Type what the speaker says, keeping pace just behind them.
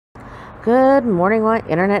Good morning, my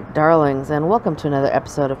internet darlings, and welcome to another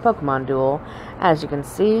episode of Pokemon Duel. As you can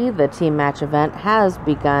see, the team match event has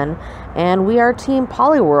begun, and we are Team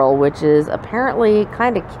Poliwhirl, which is apparently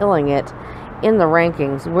kind of killing it in the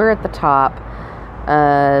rankings. We're at the top.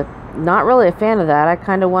 Not really a fan of that. I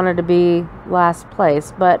kind of wanted to be last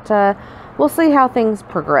place, but we'll see how things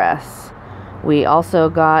progress. We also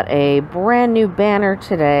got a brand new banner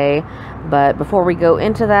today, but before we go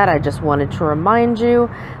into that, I just wanted to remind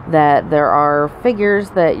you that there are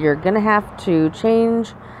figures that you're going to have to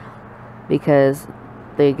change because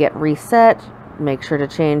they get reset. Make sure to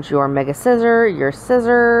change your Mega Scissor,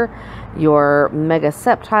 your Mega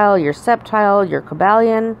Sceptile, your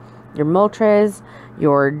Cobalion, your Moltres,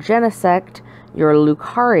 your Genesect, your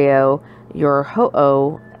Lucario, your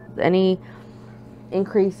Ho-Oh, any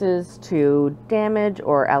increases to damage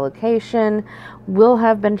or allocation will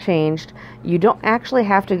have been changed. You don't actually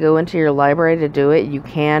have to go into your library to do it. You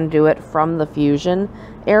can do it from the fusion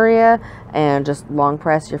area and just long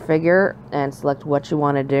press your figure and select what you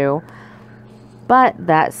want to do. But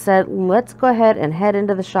that said, let's go ahead and head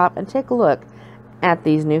into the shop and take a look at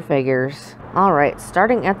these new figures. Alright,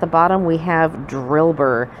 starting at the bottom we have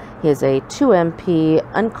Drillbur. He is a 2 MP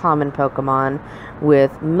uncommon Pokemon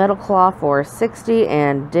with Metal Claw for 60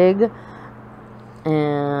 and Dig.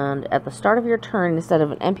 And at the start of your turn, instead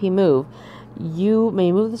of an MP move, you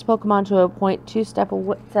may move this Pokemon to a point 2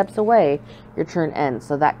 steps away. Your turn ends.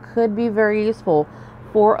 So that could be very useful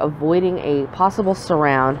for avoiding a possible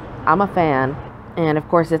surround. I'm a fan. And of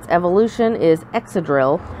course its evolution is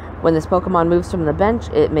Excadrill. When this Pokemon moves from the bench,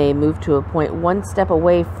 it may move to a point 1 step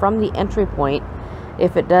away from the entry point.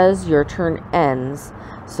 If it does, your turn ends.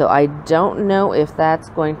 So I don't know if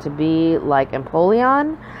that's going to be like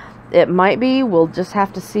Empoleon. It might be. We'll just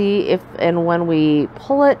have to see if and when we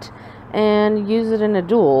pull it and use it in a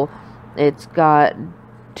duel. It's got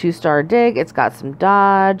 2-star Dig. It's got some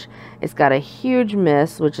Dodge. It's got a huge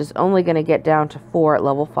Miss, which is only going to get down to 4 at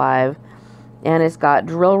level 5. And it's got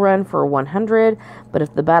Drill Run for 100, but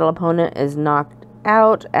if the battle opponent is knocked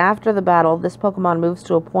out after the battle, this Pokemon moves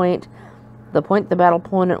to the point the battle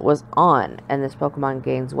opponent was on, and this Pokemon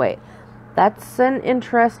gains weight. That's an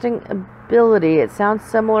interesting ability. It sounds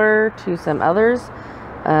similar to some others.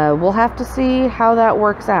 We'll have to see how that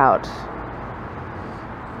works out.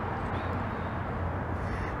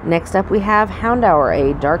 Next up we have Houndour,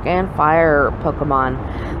 a Dark and Fire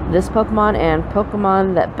Pokemon. This Pokemon and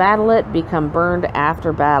Pokemon that battle it become burned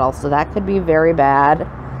after battle, so that could be very bad.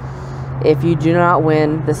 If you do not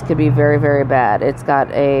win, this could be very, very bad. It's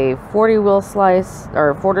got a 40 Will Slice,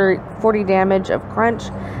 or 40 damage of Crunch,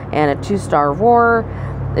 and a 2-star Roar.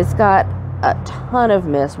 It's got a ton of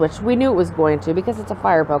Miss, which we knew it was going to because it's a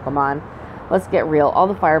Fire Pokemon. Let's get real. All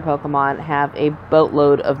the Fire Pokemon have a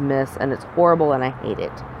boatload of Miss, and it's horrible, and I hate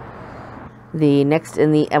it. The next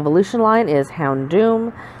in the evolution line is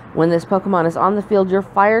Houndoom. When this Pokemon is on the field, your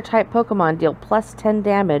Fire-type Pokemon deal plus 10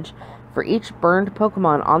 damage for each burned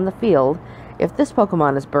Pokemon on the field. If this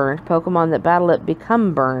Pokemon is burned, Pokemon that battle it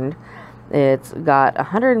become burned. It's got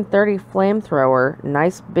 130 Flamethrower,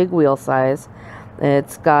 nice big wheel size.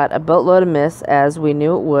 It's got a boatload of Miss, as we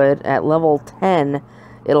knew it would. At level 10,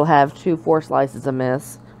 it'll have 2 4 slices of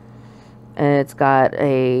Miss. And it's got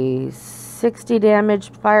a 60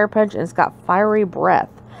 damage Fire Punch, and it's got Fiery Breath.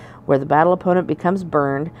 Where the battle opponent becomes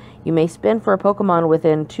burned, you may spin for a Pokemon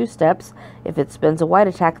within 2 steps. If it spins a white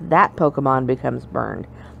attack, that Pokemon becomes burned.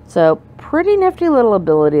 So, pretty nifty little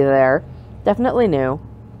ability there. Definitely new.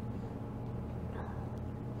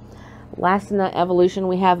 Last in that evolution,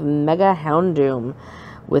 we have Mega Houndoom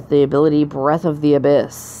with the ability Breath of the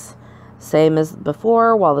Abyss. Same as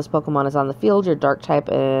before, while this Pokemon is on the field, your Dark-type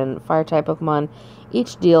and Fire-type Pokemon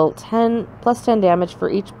each deal plus 10 damage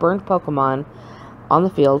for each burned Pokemon on the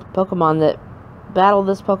field. Pokemon that battle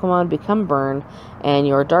this Pokemon become burned, and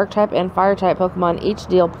your Dark-type and Fire-type Pokemon each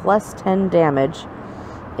deal plus 10 damage.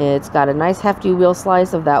 It's got a nice hefty wheel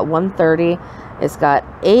slice of that 130. It's got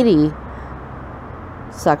 80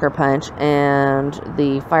 Sucker Punch and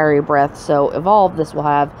the Fiery Breath. So evolved, this will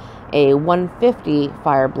have a 150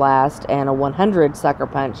 Fire Blast and a 100 Sucker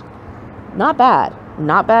Punch. Not bad.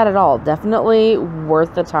 Not bad at all. Definitely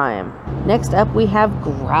worth the time. Next up we have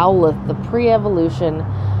Growlithe, the pre-evolution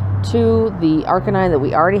to the Arcanine that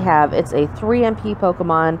we already have. It's a 3 MP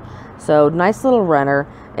Pokemon, so nice little runner.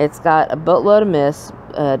 It's got a boatload of Miss.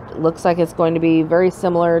 Looks like it's going to be very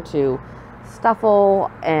similar to Stuffle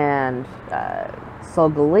and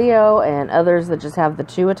Solgaleo and others that just have the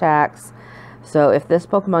 2 attacks. So if this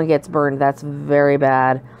Pokemon gets burned, that's very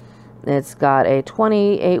bad. It's got a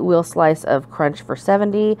 28 wheel slice of Crunch for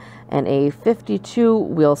 70 and a 52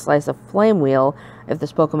 wheel slice of Flame Wheel. If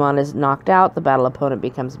this Pokemon is knocked out, the battle opponent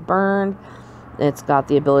becomes burned. It's got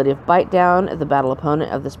the ability of Bite Down. The battle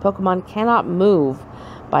opponent of this Pokemon cannot move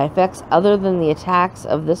by effects other than the attacks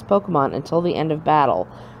of this Pokemon until the end of battle.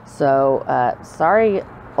 So, sorry,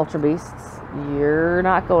 Ultra Beasts, you're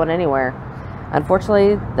not going anywhere.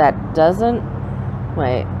 Unfortunately, that doesn't...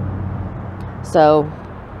 Wait. So,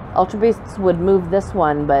 Ultra Beasts would move this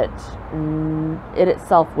one, but it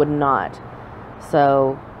itself would not.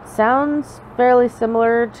 So, sounds fairly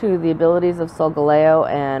similar to the abilities of Solgaleo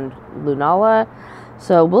and Lunala.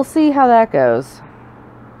 So, we'll see how that goes.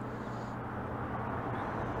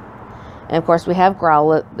 And of course, we have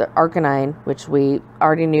Growlithe, the Arcanine, which we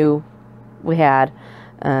already knew we had.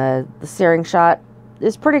 The Searing Shot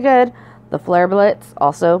is pretty good. The Flare Blitz,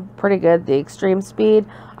 also pretty good. The Extreme Speed,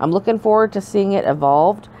 I'm looking forward to seeing it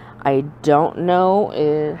evolved. I don't know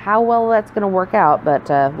how well that's going to work out, but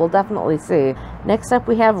we'll definitely see. Next up,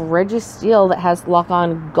 we have Registeel that has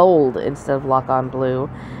Lock-on Gold instead of Lock-on Blue.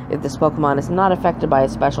 If this Pokemon is not affected by a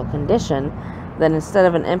special condition, then instead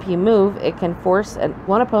of an MP move, it can force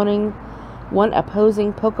one opposing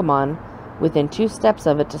Pokemon within 2 steps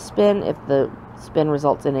of it to spin. If the spin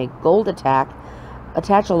results in a gold attack,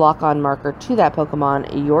 attach a lock-on marker to that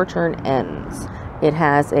Pokemon. Your turn ends. It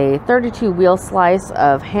has a 32 wheel slice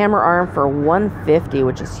of Hammer Arm for 150,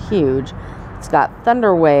 which is huge. It's got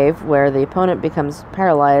Thunder Wave, where the opponent becomes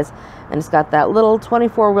paralyzed, and it's got that little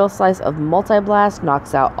 24 wheel slice of Multi-Blast,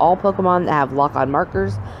 knocks out all Pokemon that have lock-on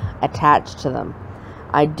markers attached to them.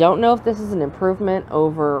 I don't know if this is an improvement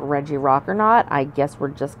over Regirock or not. I guess we're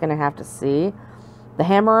just going to have to see. The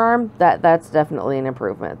Hammer Arm, that's definitely an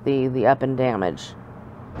improvement, the up in damage.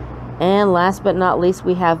 And last but not least,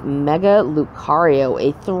 we have Mega Lucario,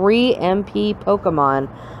 a 3 MP Pokemon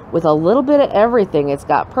with a little bit of everything. It's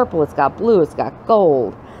got purple, it's got blue, it's got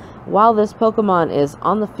gold. While this Pokemon is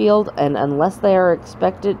on the field, and unless they are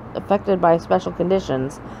affected by special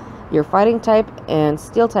conditions, your fighting type and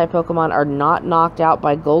steel type Pokemon are not knocked out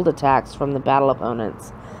by gold attacks from the battle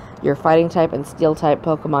opponents. Your fighting type and steel type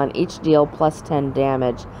Pokemon each deal plus 10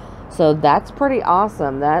 damage. So that's pretty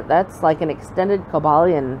awesome. That's like an extended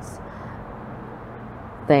Cobalions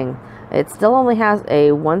thing. It still only has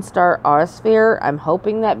a 1-star Aurasphere. I'm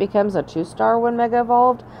hoping that becomes a 2-star when Mega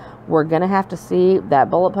Evolved. We're going to have to see. That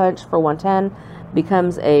Bullet Punch for 110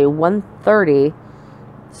 becomes a 130.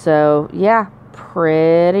 So, yeah,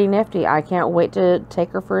 pretty nifty. I can't wait to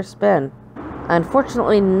take her for a spin.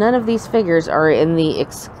 Unfortunately, none of these figures are in the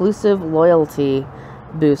exclusive loyalty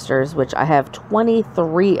boosters, which I have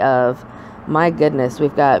 23 of. My goodness,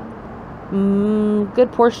 we've got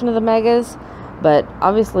good portion of the Megas, but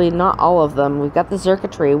obviously not all of them. We've got the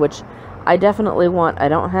Xurkitree, which I definitely want. I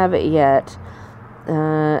don't have it yet.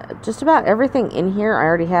 Just about everything in here I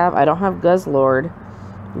already have. I don't have Guzzlord.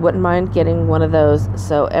 Wouldn't mind getting one of those.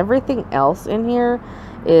 So everything else in here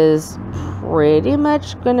is pretty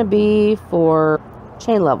much going to be for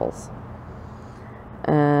chain levels.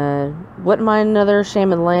 Wouldn't mind another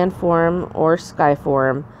Shaman Land form or Sky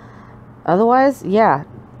form. Otherwise, yeah,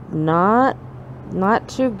 not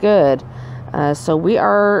too good. So we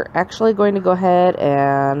are actually going to go ahead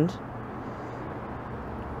and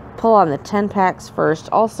pull on the 10 packs first.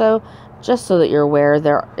 Also, just so that you're aware,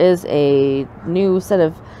 there is a new set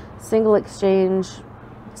of single exchange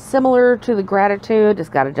similar to the Gratitude. It's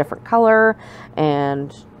got a different color,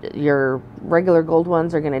 and your regular gold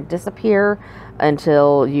ones are going to disappear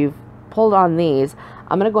until you've pulled on these.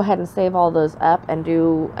 I'm going to go ahead and save all those up and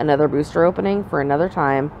do another booster opening for another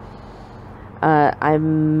time. I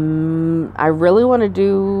really want to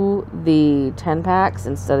do the 10 packs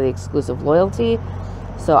instead of the exclusive loyalty.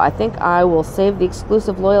 So I think I will save the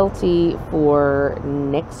exclusive loyalty for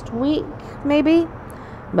next week, maybe.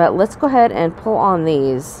 But let's go ahead and pull on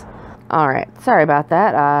these. Alright, sorry about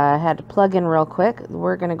that. I had to plug in real quick.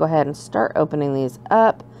 We're going to go ahead and start opening these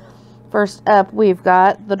up. First up, we've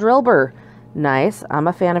got the Drillbur. Nice. I'm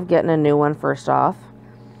a fan of getting a new one first off.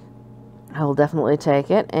 I will definitely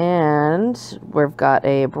take it. And we've got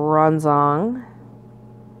a Bronzong.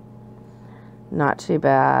 Not too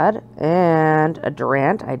bad. And a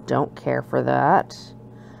Durant. I don't care for that.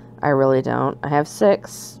 I really don't. I have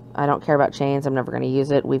 6. I don't care about chains. I'm never going to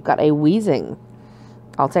use it. We've got a Weezing.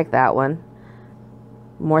 I'll take that one.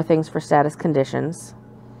 More things for status conditions.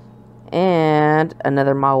 And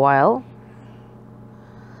another Mawile.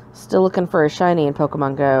 Still looking for a shiny in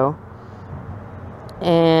Pokemon Go.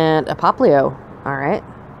 And a Popplio. Alright.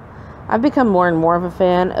 I've become more and more of a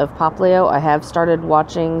fan of Popplio. I have started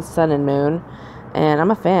watching Sun and Moon, and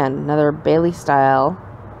I'm a fan. Another Bailey style.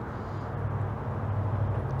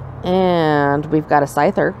 And we've got a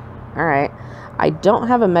Scyther. Alright. I don't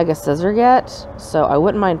have a Mega Scissor yet, so I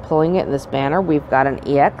wouldn't mind pulling it in this banner. We've got an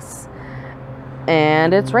EX,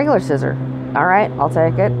 and it's regular Scissor. Alright, I'll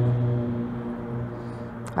take it.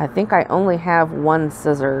 I think I only have one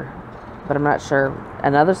Scissor, but I'm not sure.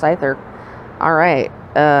 Another Scyther. Alright,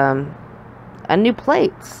 and new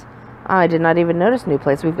plates. I did not even notice new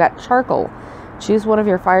plates. We've got Charcoal. Choose one of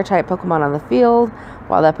your Fire-type Pokemon on the field.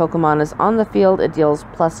 While that Pokemon is on the field, it deals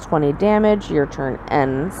plus 20 damage. Your turn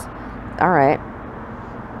ends. Alright.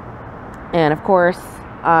 And of course,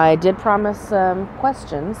 I did promise some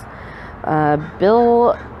questions.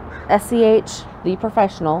 Bill SCH, the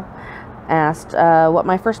professional, asked what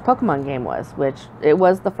my first Pokemon game was, which it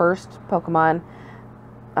was the first Pokemon,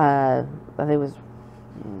 I think it was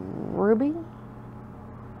Ruby?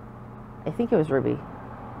 I think it was Ruby.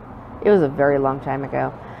 It was a very long time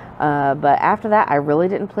ago. But after that, I really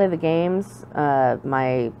didn't play the games.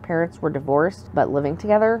 My parents were divorced, but living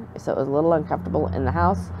together, so it was a little uncomfortable in the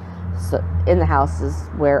house. So in the house is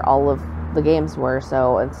where all of the games were,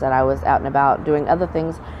 so instead I was out and about doing other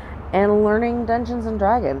things and learning Dungeons and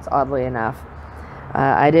Dragons, oddly enough.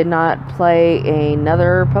 I did not play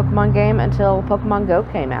another Pokemon game until Pokemon Go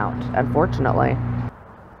came out, unfortunately.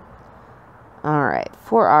 Alright,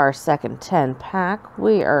 for our second 10 pack,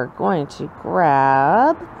 we are going to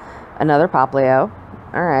grab another Poplio.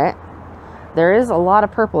 Alright. There is a lot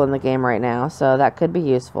of purple in the game right now, so that could be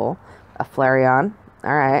useful. A Flareon.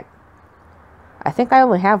 Alright. I think I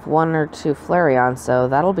only have one or two Flareon, so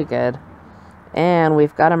that'll be good. And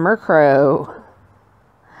we've got a Murkrow.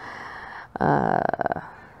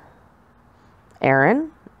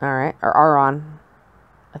 Aaron. Alright. Or Aron.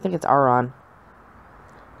 I think it's Aron.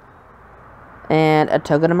 And a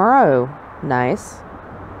Togedemaru. Nice.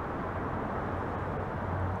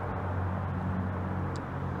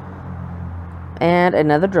 And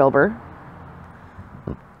another Drillbur.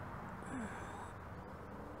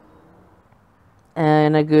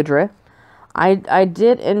 And a Goodra. I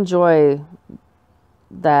did enjoy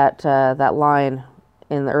that that line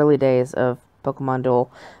in the early days of Pokemon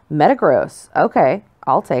Duel. Metagross. Okay,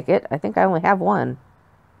 I'll take it. I think I only have one.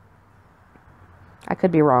 I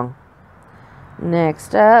could be wrong.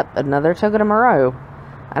 Next up, another Togedemaru.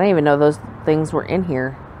 I didn't even know those things were in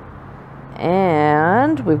here.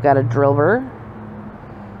 And we've got a Drillbur.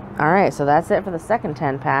 Alright, so that's it for the second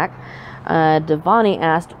 10 pack. Devani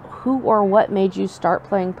asked, who or what made you start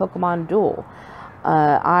playing Pokemon Duel?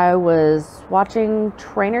 I was watching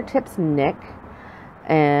Trainer Tips Nick,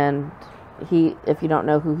 and he, if you don't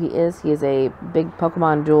know who he is a big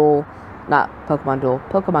Pokemon Duel, not Pokemon Duel,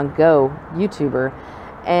 Pokemon Go YouTuber.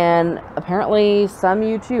 And apparently some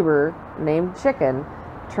YouTuber named Chicken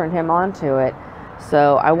turned him on to it.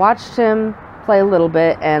 So I watched him play a little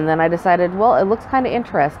bit, and then I decided, well, it looks kind of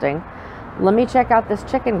interesting. Let me check out this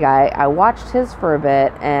Chicken guy. I watched his for a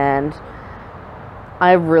bit, and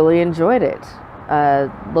I really enjoyed it.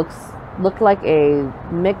 Looked like a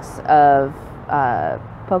mix of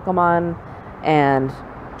Pokemon and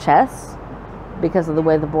chess because of the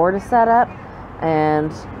way the board is set up.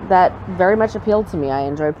 And that very much appealed to me. I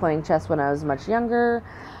enjoyed playing chess when I was much younger.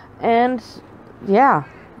 And yeah,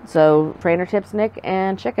 so Trainer Tips Nick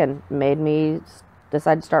and Chicken made me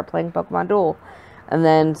decide to start playing Pokemon Duel. And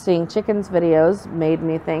then seeing Chicken's videos made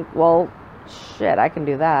me think, well, shit, I can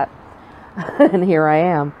do that. And here I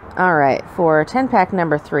am. Alright, for 10 pack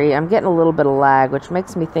number 3, I'm getting a little bit of lag, which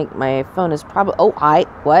makes me think my phone is probably... Oh,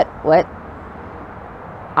 what?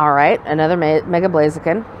 Alright, another Mega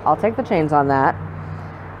Blaziken. I'll take the chains on that.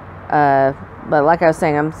 But like I was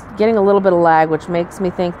saying, I'm getting a little bit of lag, which makes me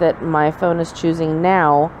think that my phone is choosing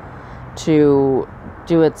now to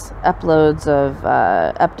do its uploads of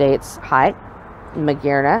updates. Hi,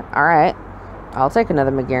 Magearna. Alright, I'll take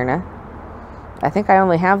another Magearna. I think I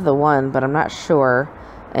only have the one, but I'm not sure.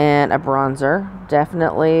 And a Bronzer.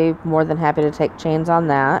 Definitely more than happy to take chains on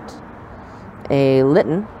that. A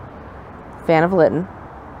Litten. Fan of Litten.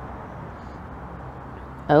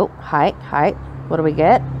 Oh, hi. What do we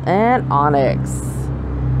get? An Onyx.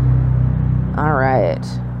 Alright.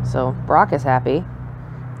 So, Brock is happy.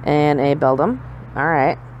 And a Beldum.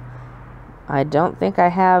 Alright. I don't think I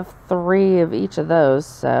have 3 of each of those,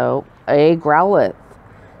 so... A Growlithe.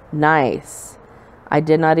 Nice. I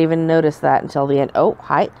did not even notice that until the end. Oh,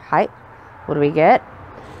 hi. What do we get?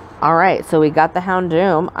 Alright, so we got the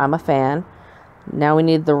Houndoom. I'm a fan. Now we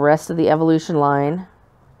need the rest of the evolution line.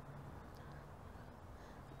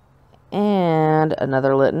 And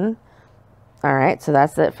another Litten. Alright, so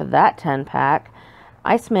that's it for that 10 pack.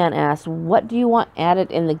 Iceman asked, what do you want added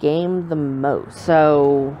in the game the most?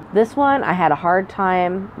 So this one I had a hard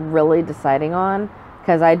time really deciding on,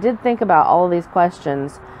 because I did think about all of these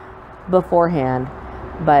questions, beforehand.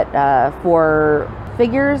 But for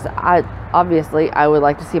figures, obviously I would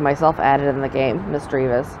like to see myself added in the game, Miss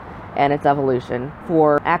Dreavus, and its evolution.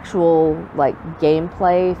 For actual like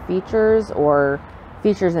gameplay features or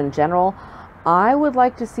features in general, I would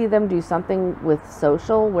like to see them do something with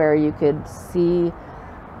social where you could see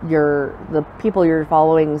the people you're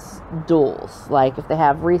following's duels. Like if they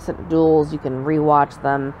have recent duels, you can rewatch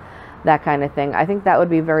them, that kind of thing. I think that would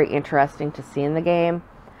be very interesting to see in the game.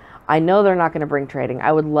 I know they're not going to bring trading.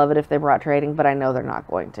 I would love it if they brought trading, but I know they're not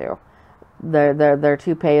going to. They're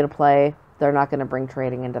too pay to play. They're not going to bring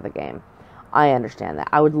trading into the game. I understand that.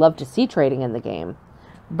 I would love to see trading in the game,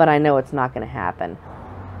 but I know it's not going to happen.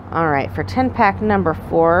 Alright, for 10-pack number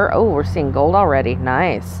 4, oh, we're seeing gold already.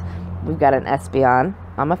 Nice. We've got an Espeon.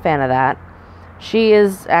 I'm a fan of that. She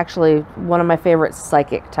is actually one of my favorite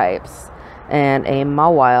psychic types. And a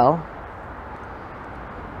Mawile.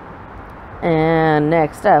 And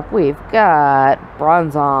next up, we've got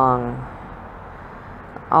Bronzong.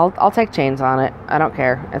 I'll take chains on it. I don't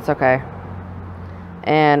care. It's okay.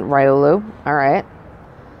 And Riolu. Alright.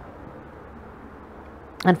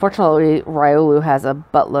 Unfortunately, Riolu has a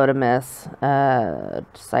buttload of miss.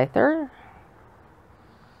 Scyther.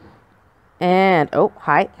 And, oh,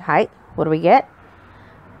 hi. What do we get?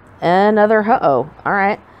 Another Ho-Oh.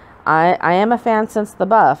 Alright. I am a fan since the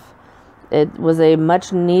buff. It was a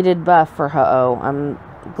much needed buff for Ho-Oh. I'm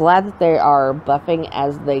glad that they are buffing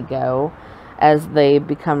as they go, as they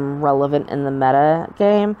become relevant in the meta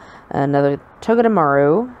game. Another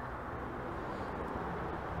Togedemaru,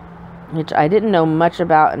 which I didn't know much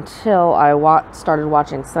about until I started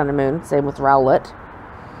watching Sun and Moon. Same with Rowlet.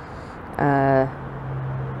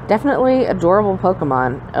 Definitely adorable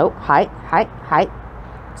Pokemon. Oh, hi.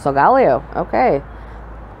 Solgaleo. Okay.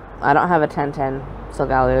 I don't have a 10-10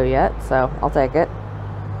 Solgaleo yet, so I'll take it.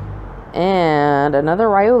 And another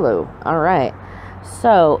Riolu. Alright.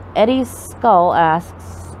 So, Eddie's Skull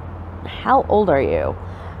asks, how old are you?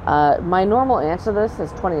 My normal answer to this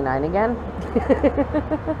is 29 again.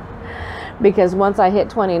 Because once I hit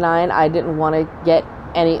 29, I didn't want to get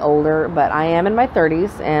any older, but I am in my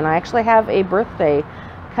 30s, and I actually have a birthday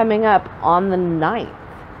coming up on the 9th.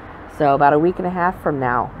 So, about a week and a half from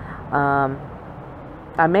now.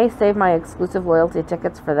 I may save my exclusive loyalty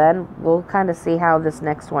tickets for then. We'll kind of see how this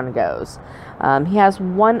next one goes. He has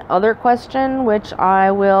one other question, which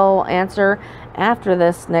I will answer after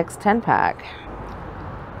this next 10-pack.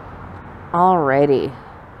 Alrighty.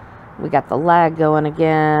 We got the lag going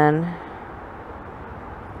again.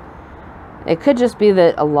 It could just be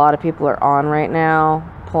that a lot of people are on right now,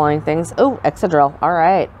 pulling things. Oh, Excadrill.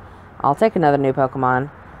 Alright. I'll take another new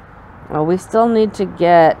Pokemon. Well, we still need to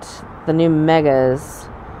get the new Megas.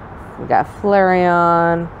 We got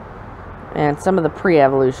Flareon and some of the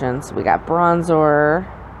pre-evolutions. We got Bronzor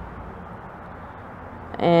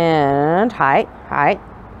and hi,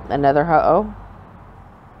 another Ho-Oh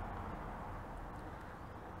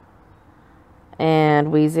and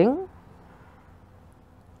Weezing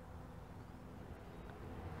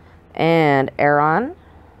and Aeron.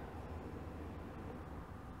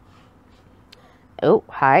 Oh,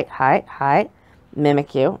 hi.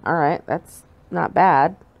 Mimikyu. Alright, that's not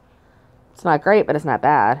bad. It's not great, but it's not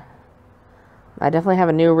bad. I definitely have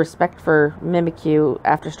a new respect for Mimikyu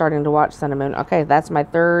after starting to watch Sun and Moon. Okay, that's my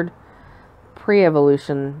third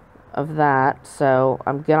pre-evolution of that, so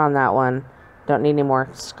I'm good on that one. Don't need any more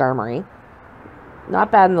Skarmory.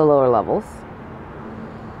 Not bad in the lower levels.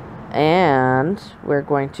 And we're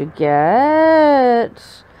going to get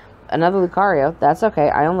another Lucario. That's okay.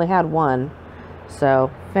 I only had one, so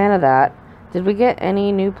fan of that. Did we get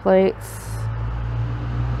any new plates?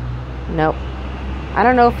 Nope. I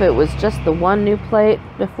don't know if it was just the one new plate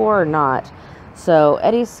before or not. So,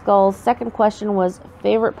 Eddie's Skull's second question was,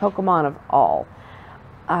 favorite Pokemon of all?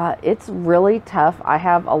 It's really tough. I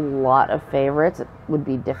have a lot of favorites. It would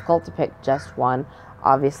be difficult to pick just one.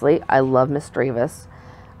 Obviously, I love Miss Dreavus.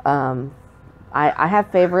 I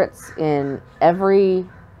have favorites in every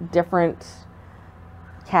different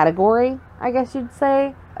category, I guess you'd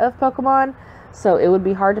say, of Pokemon. So it would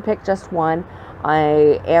be hard to pick just one.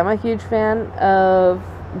 I am a huge fan of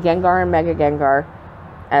Gengar and Mega Gengar,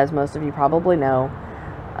 as most of you probably know.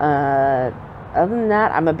 Other than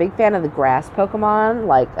that, I'm a big fan of the grass Pokemon,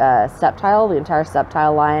 like Sceptile, the entire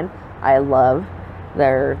Sceptile line. I love.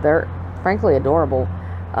 They're frankly adorable.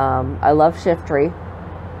 I love Shiftry.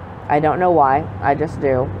 I don't know why. I just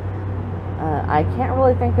do. I can't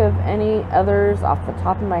really think of any others off the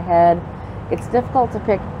top of my head. It's difficult to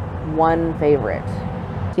pick one favorite.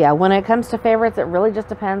 Yeah, when it comes to favorites, it really just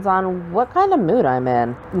depends on what kind of mood I'm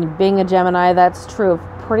in. Being a Gemini, that's true of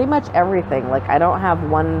pretty much everything. Like, I don't have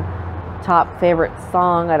one top favorite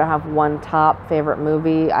song. I don't have one top favorite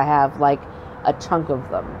movie. I have like a chunk of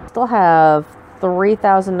them. Still have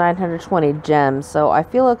 3,920 gems, so I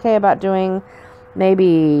feel okay about doing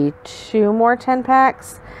maybe 2 more 10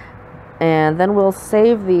 packs, and then we'll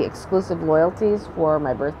save the exclusive loyalties for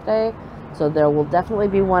my birthday. So there will definitely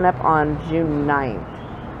be one up on June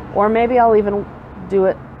 9th, or maybe I'll even do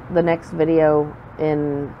it the next video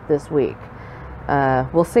in this week.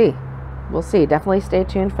 We'll see. We'll see. Definitely stay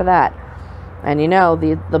tuned for that. And you know,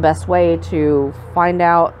 the best way to find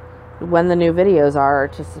out when the new videos are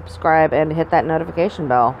to subscribe and hit that notification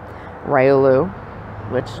bell. Riolu,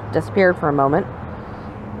 which disappeared for a moment.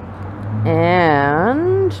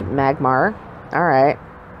 And Magmar. Alright.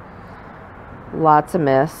 Lots of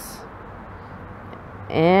miss.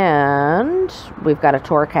 And we've got a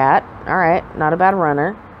Torcat. Alright, not a bad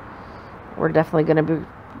runner. We're definitely going to be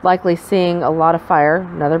likely seeing a lot of fire.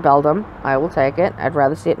 Another Beldum. I will take it. I'd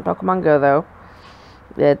rather see it in Pokemon Go, though.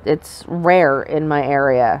 It's rare in my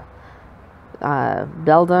area.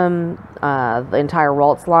 Beldum, the entire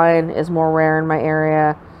Ralts line is more rare in my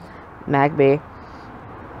area. Magby.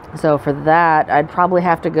 So for that, I'd probably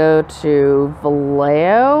have to go to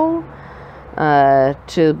Vallejo,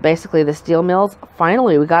 to basically the steel mills.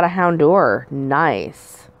 Finally, we got a Houndour.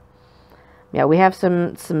 Nice. Yeah, we have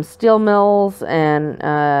some steel mills and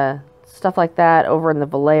stuff like that over in the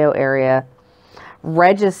Vallejo area.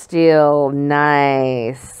 Registeel,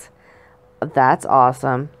 nice. That's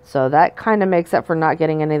awesome. So that kind of makes up for not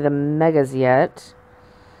getting any of the megas yet.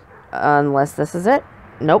 Unless this is it.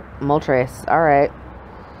 Nope, Moltres. Alright.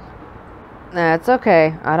 That's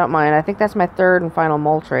okay. I don't mind. I think that's my third and final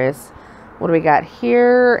Moltres. What do we got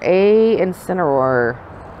here? A Incineroar.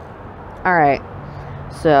 Alright.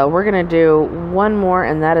 So we're going to do one more,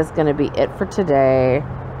 and that is going to be it for today.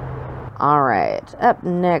 Alright. Up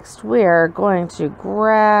next, we are going to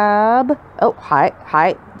grab... Oh,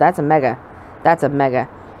 hi. That's a Mega. That's a Mega.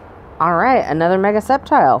 Alright, another Mega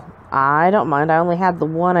Sceptile. I don't mind. I only had the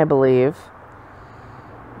one, I believe.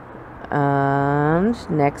 And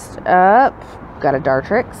next up, got a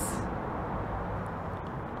Dartrix.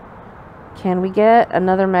 Can we get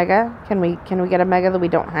another Mega? Can we get a Mega that we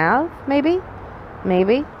don't have? Maybe?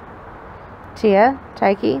 Maybe. Tia,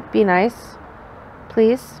 Taiki, be nice.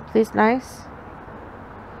 Please, nice.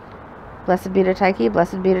 Blessed be to Taiki,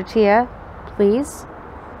 blessed be to Tia. Please.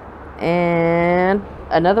 And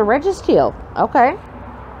another Registeel. Okay.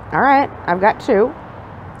 Alright, I've got 2.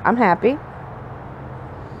 I'm happy.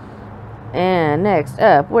 And next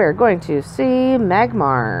up, we're going to see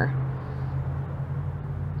Magmar.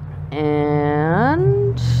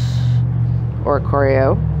 And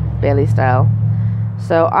Oricorio, Bailey style.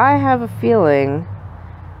 So I have a feeling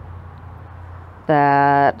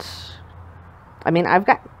that, I mean, I've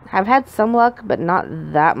had some luck, but not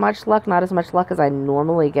that much luck, not as much luck as I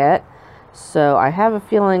normally get. So I have a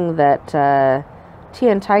feeling that Tia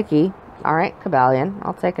and Taiki, alright, Cobalion,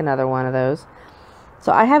 I'll take another one of those.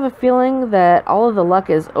 So I have a feeling that all of the luck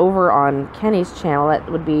is over on Kenny's channel.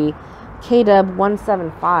 That would be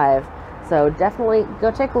KW175. So definitely go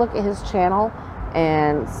take a look at his channel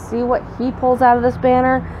and see what he pulls out of this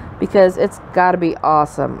banner, because it's got to be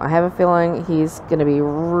awesome. I have a feeling he's going to be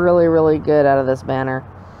really, really good out of this banner.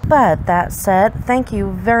 But that said, thank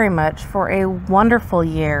you very much for a wonderful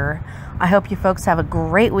year. I hope you folks have a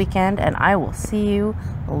great weekend, and I will see you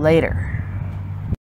later.